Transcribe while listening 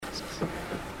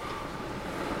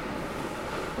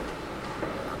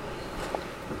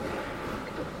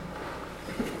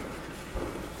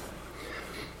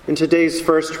In today's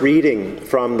first reading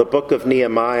from the book of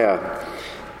Nehemiah,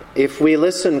 if we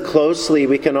listen closely,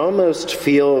 we can almost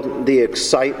feel the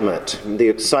excitement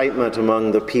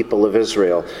among the people of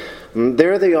Israel.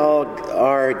 There they all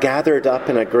are gathered up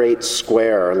in a great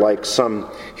square, like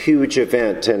some huge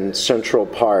event in Central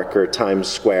Park or Times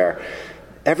Square.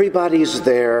 Everybody's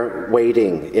there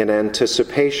waiting in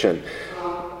anticipation.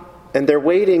 And they're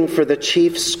waiting for the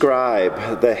chief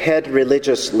scribe, the head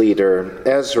religious leader,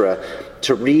 Ezra,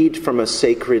 to read from a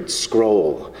sacred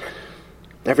scroll.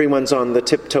 Everyone's on the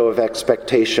tiptoe of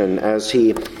expectation as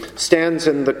he stands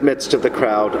in the midst of the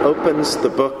crowd, opens the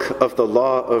book of the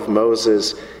law of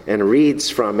Moses, and reads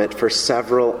from it for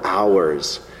several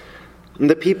hours. And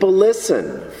the people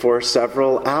listen for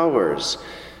several hours.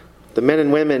 The men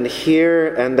and women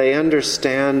hear and they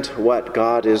understand what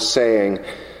God is saying.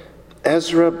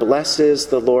 Ezra blesses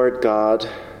the Lord God,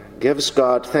 gives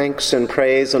God thanks and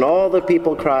praise, and all the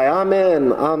people cry,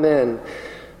 "Amen, Amen."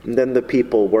 And then the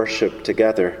people worship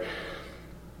together.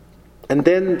 And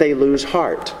then they lose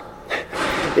heart.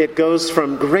 It goes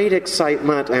from great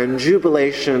excitement and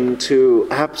jubilation to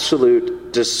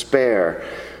absolute despair.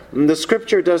 And the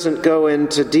scripture doesn't go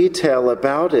into detail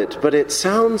about it, but it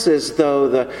sounds as though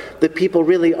the people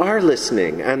really are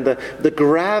listening, and the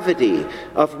gravity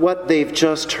of what they've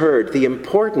just heard, the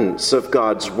importance of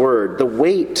God's word, the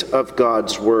weight of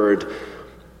God's word,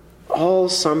 all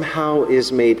somehow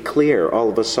is made clear all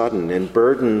of a sudden and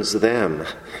burdens them.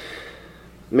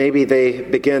 Maybe they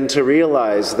begin to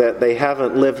realize that they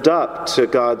haven't lived up to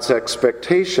God's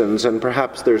expectations, and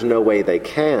perhaps there's no way they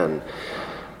can.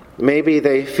 Maybe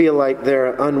they feel like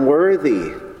they're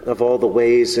unworthy of all the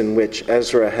ways in which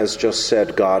Ezra has just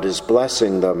said God is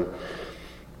blessing them.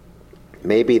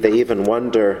 Maybe they even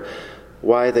wonder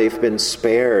why they've been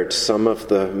spared some of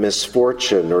the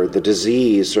misfortune or the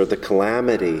disease or the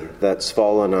calamity that's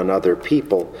fallen on other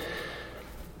people.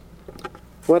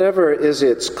 Whatever is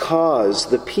its cause,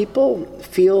 the people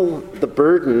feel the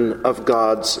burden of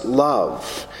God's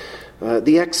love,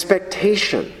 the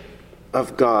expectation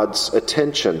of God's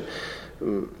attention.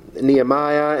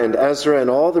 Nehemiah and Ezra and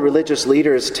all the religious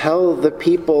leaders tell the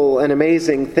people an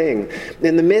amazing thing.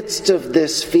 In the midst of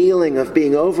this feeling of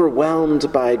being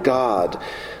overwhelmed by God,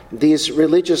 these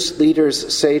religious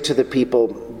leaders say to the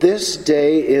people, "This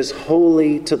day is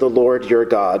holy to the Lord your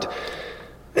God."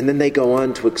 And then they go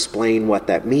on to explain what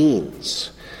that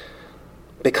means.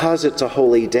 Because it's a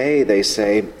holy day, they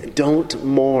say, don't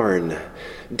mourn,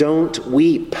 don't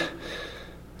weep.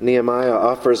 Nehemiah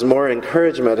offers more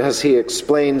encouragement as he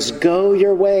explains, "Go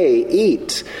your way,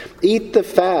 eat the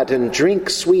fat and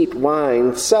drink sweet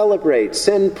wine, celebrate,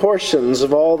 send portions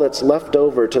of all that's left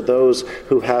over to those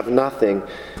who have nothing."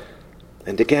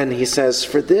 And again he says,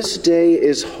 "For this day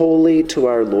is holy to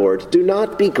our Lord. Do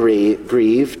not be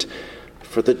grieved,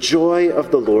 for the joy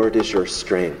of the Lord is your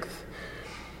strength."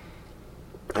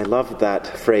 I love that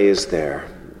phrase there.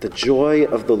 The joy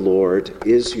of the Lord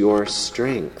is your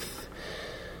strength.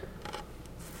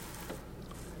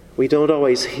 We don't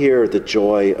always hear the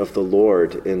joy of the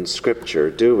Lord in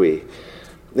Scripture, do we?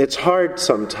 It's hard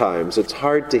sometimes. It's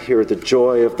hard to hear the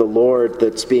joy of the Lord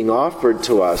that's being offered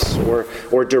to us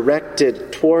or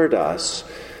directed toward us.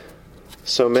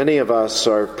 So many of us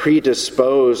are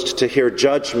predisposed to hear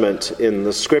judgment in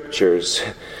the Scriptures.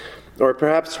 Or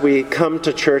perhaps we come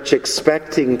to church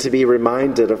expecting to be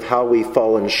reminded of how we've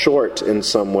fallen short in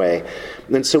some way.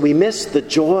 And so we miss the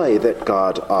joy that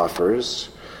God offers.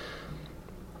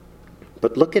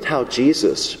 But look at how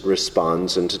Jesus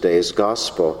responds in today's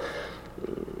gospel.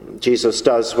 Jesus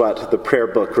does what the prayer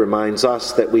book reminds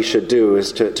us that we should do,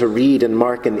 is to read and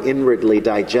mark and inwardly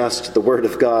digest the Word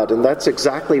of God. And that's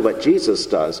exactly what Jesus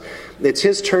does. It's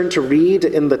his turn to read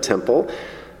in the temple.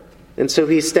 And so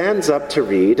he stands up to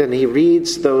read, and he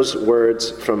reads those words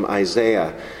from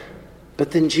Isaiah. But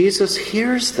then Jesus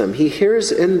hears them. He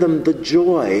hears in them the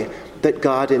joy that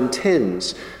God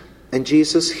intends. And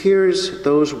Jesus hears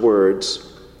those words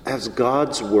as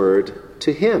God's word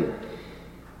to him.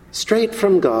 Straight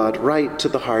from God, right to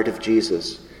the heart of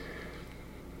Jesus.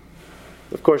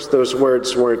 Of course, those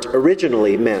words weren't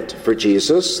originally meant for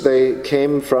Jesus. They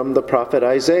came from the prophet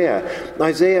Isaiah.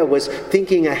 Isaiah was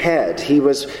thinking ahead. He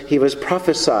was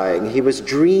prophesying. He was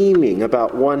dreaming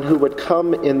about one who would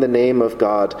come in the name of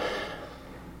God.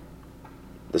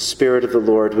 The Spirit of the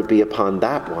Lord would be upon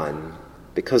that one,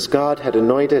 because God had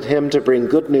anointed him to bring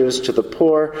good news to the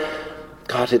poor.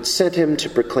 God had sent him to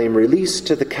proclaim release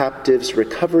to the captives,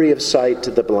 recovery of sight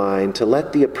to the blind, to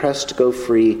let the oppressed go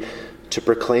free, to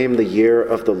proclaim the year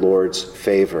of the Lord's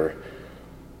favor.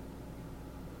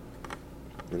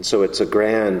 And so it's a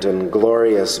grand and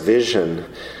glorious vision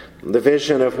The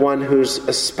vision of one who's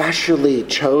especially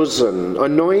chosen,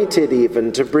 anointed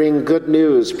even, to bring good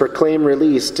news, proclaim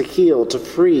release, to heal, to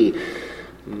free.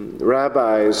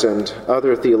 Rabbis and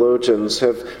other theologians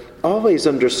have always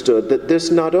understood that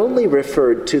this not only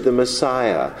referred to the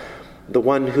Messiah, the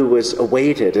one who was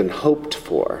awaited and hoped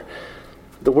for.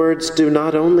 The words do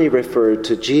not only refer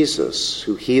to Jesus,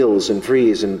 who heals and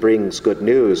frees and brings good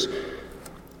news,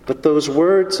 but those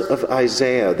words of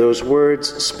Isaiah, those words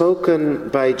spoken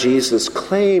by Jesus,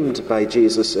 claimed by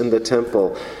Jesus in the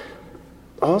temple,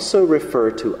 also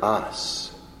refer to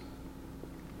us.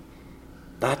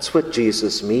 That's what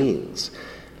Jesus means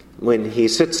when he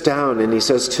sits down and he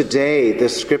says, "Today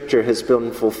this scripture has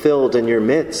been fulfilled in your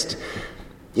midst."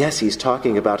 Yes, he's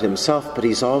talking about himself, but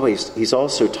he's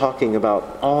also talking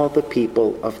about all the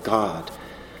people of God.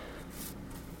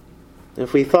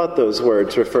 If we thought those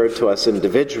words referred to us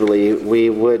individually, we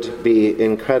would be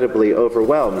incredibly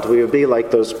overwhelmed. We would be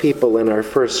like those people in our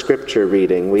first scripture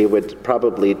reading. We would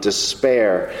probably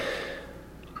despair.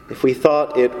 If we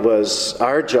thought it was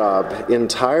our job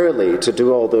entirely to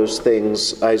do all those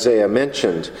things Isaiah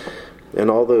mentioned, and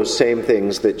all those same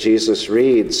things that Jesus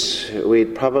reads,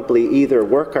 we'd probably either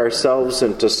work ourselves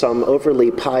into some overly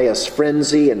pious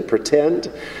frenzy and pretend,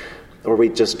 or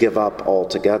we'd just give up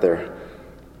altogether.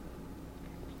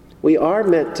 We are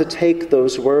meant to take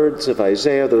those words of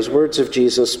Isaiah, those words of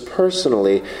Jesus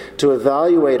personally, to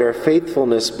evaluate our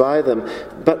faithfulness by them,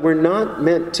 but we're not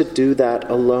meant to do that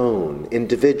alone,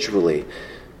 individually.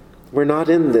 We're not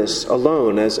in this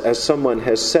alone. As someone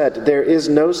has said, there is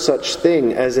no such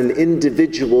thing as an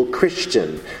individual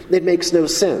Christian. It makes no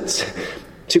sense.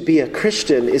 To be a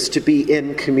Christian is to be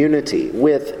in community,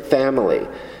 with family.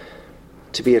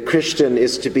 To be a Christian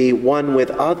is to be one with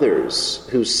others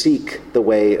who seek the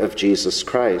way of Jesus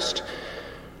Christ.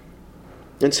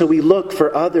 And so we look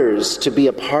for others to be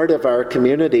a part of our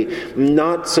community,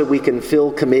 not so we can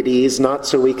fill committees, not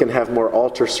so we can have more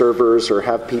altar servers or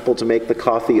have people to make the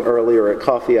coffee earlier at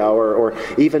coffee hour, or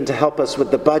even to help us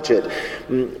with the budget.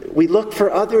 We look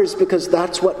for others because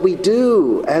that's what we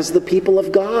do as the people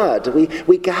of God.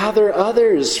 We gather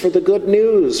others for the good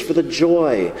news, for the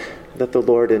joy that the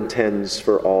Lord intends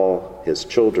for all his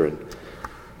children.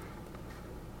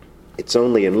 It's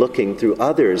only in looking through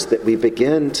others that we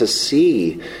begin to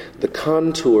see the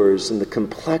contours and the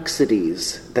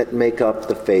complexities that make up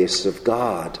the face of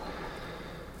God.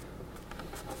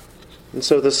 And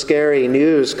so the scary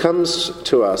news comes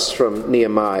to us from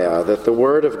Nehemiah that the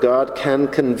Word of God can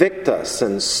convict us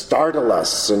and startle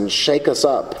us and shake us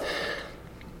up.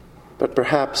 But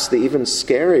perhaps the even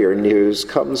scarier news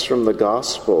comes from the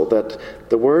gospel, that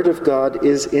the Word of God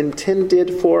is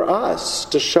intended for us,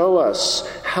 to show us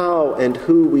how and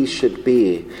who we should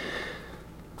be.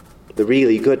 The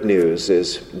really good news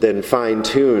is then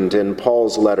fine-tuned in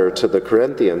Paul's letter to the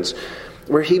Corinthians,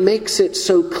 where he makes it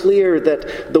so clear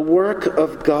that the work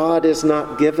of God is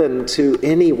not given to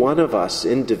any one of us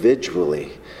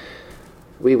individually.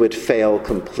 We would fail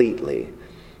completely.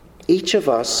 Each of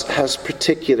us has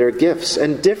particular gifts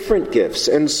and different gifts.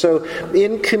 And so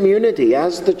in community,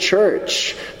 as the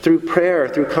church, through prayer,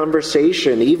 through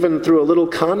conversation, even through a little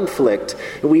conflict,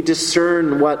 we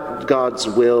discern what God's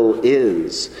will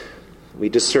is. We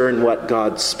discern what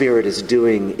God's Spirit is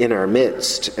doing in our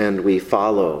midst, and we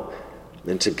follow.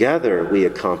 And together we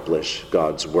accomplish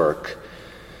God's work.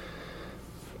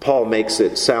 Paul makes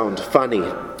it sound funny,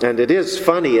 and it is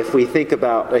funny if we think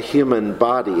about a human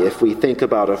body, if we think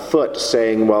about a foot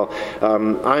saying, well,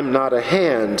 I'm not a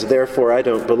hand, therefore I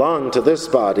don't belong to this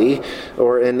body,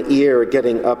 or an ear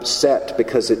getting upset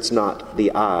because it's not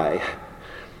the eye.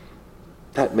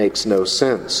 That makes no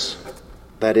sense.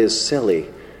 That is silly.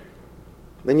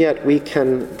 And yet we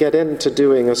can get into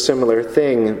doing a similar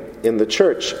thing in the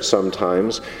church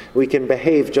sometimes. We can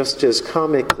behave just as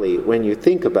comically when you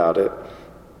think about it.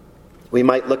 We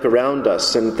might look around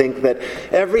us and think that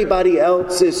everybody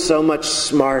else is so much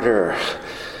smarter.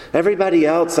 Everybody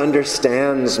else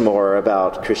understands more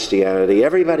about Christianity.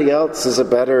 Everybody else is a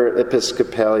better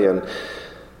Episcopalian.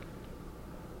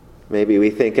 Maybe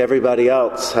we think everybody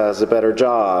else has a better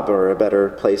job or a better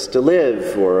place to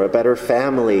live or a better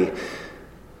family,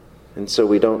 and so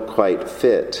we don't quite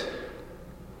fit.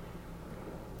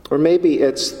 Or maybe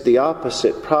it's the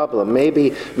opposite problem.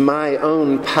 Maybe my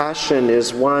own passion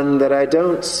is one that I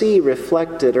don't see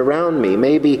reflected around me.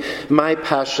 Maybe my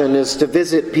passion is to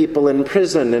visit people in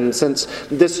prison, and since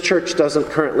this church doesn't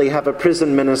currently have a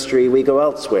prison ministry, we go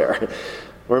elsewhere.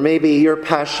 Or maybe your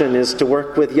passion is to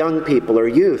work with young people or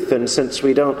youth, and since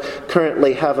we don't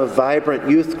currently have a vibrant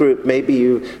youth group, maybe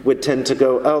you would tend to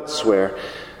go elsewhere.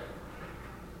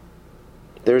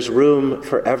 There's room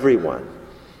for everyone.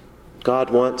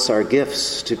 God wants our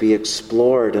gifts to be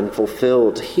explored and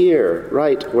fulfilled here,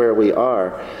 right where we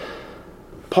are.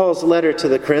 Paul's letter to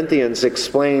the Corinthians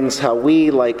explains how we,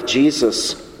 like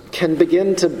Jesus, can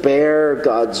begin to bear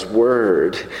God's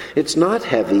word. It's not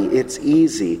heavy, it's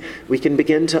easy. We can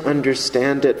begin to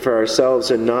understand it for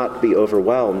ourselves and not be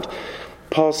overwhelmed.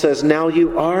 Paul says, now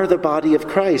you are the body of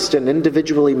Christ and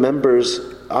individually members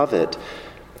of it.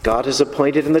 God has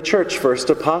appointed in the church first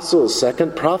apostles,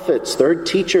 second prophets, third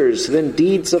teachers, then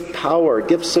deeds of power,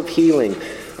 gifts of healing.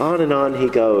 On and on he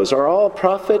goes. Are all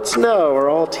prophets? No. Are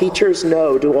all teachers?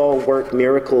 No. Do all work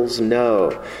miracles?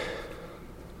 No.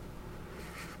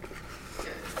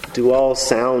 Do all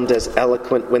sound as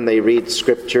eloquent when they read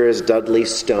Scripture as Dudley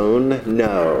Stone?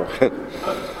 No.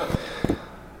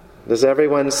 Does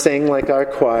everyone sing like our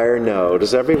choir? No.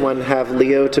 Does everyone have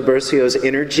Leo Tiburcio's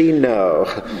energy? No.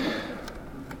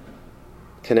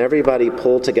 Can everybody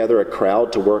pull together a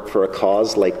crowd to work for a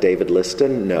cause like David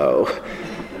Liston? No.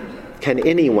 Can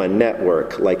anyone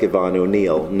network like Yvonne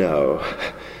O'Neill? No.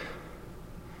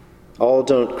 All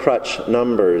don't crutch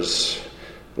numbers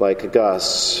like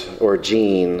Gus or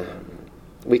Jean.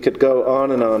 We could go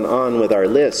on and on with our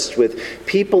list with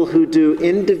people who do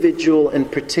individual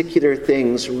and particular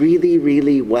things really,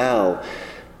 really well.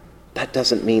 That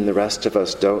doesn't mean the rest of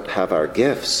us don't have our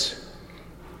gifts.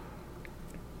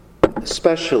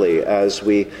 Especially as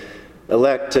we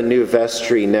elect a new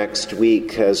vestry next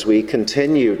week, as we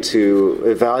continue to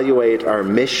evaluate our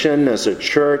mission as a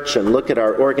church and look at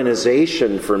our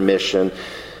organization for mission.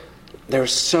 There are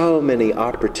so many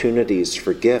opportunities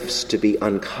for gifts to be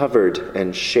uncovered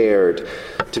and shared,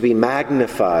 to be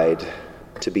magnified,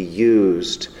 to be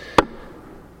used.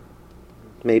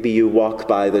 Maybe you walk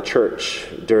by the church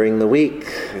during the week.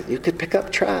 You could pick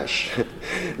up trash.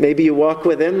 Maybe you walk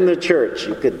within the church.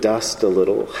 You could dust a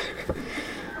little.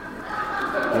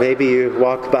 Maybe you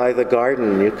walk by the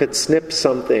garden. You could snip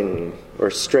something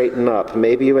or straighten up.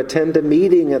 Maybe you attend a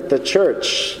meeting at the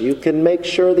church. You can make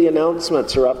sure the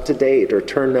announcements are up to date or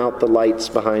turn out the lights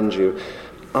behind you.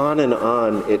 On and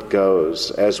on it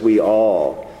goes as we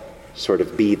all sort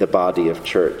of be the body of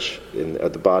church,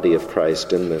 the body of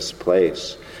Christ in this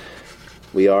place.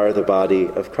 We are the body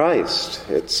of Christ.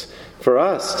 It's for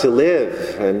us to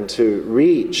live and to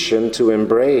reach and to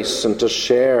embrace and to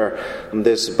share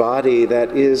this body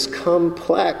that is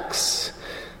complex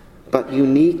but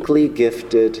uniquely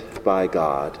gifted by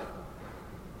God.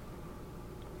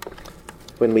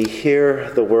 When we hear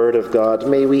the word of God,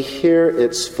 may we hear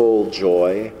its full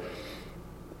joy.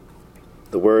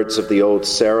 The words of the old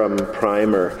Sarum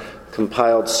primer,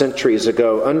 compiled centuries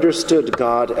ago, understood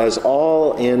God as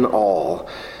all in all.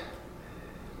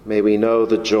 May we know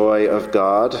the joy of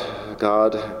God,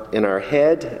 God in our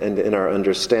head and in our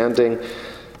understanding,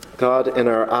 God in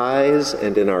our eyes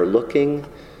and in our looking,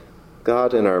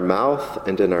 God in our mouth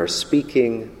and in our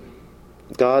speaking,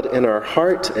 God in our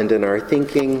heart and in our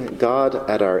thinking, God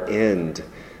at our end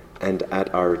and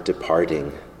at our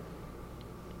departing.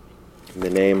 In the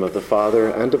name of the Father,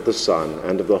 and of the Son,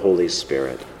 and of the Holy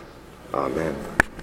Spirit. Amen.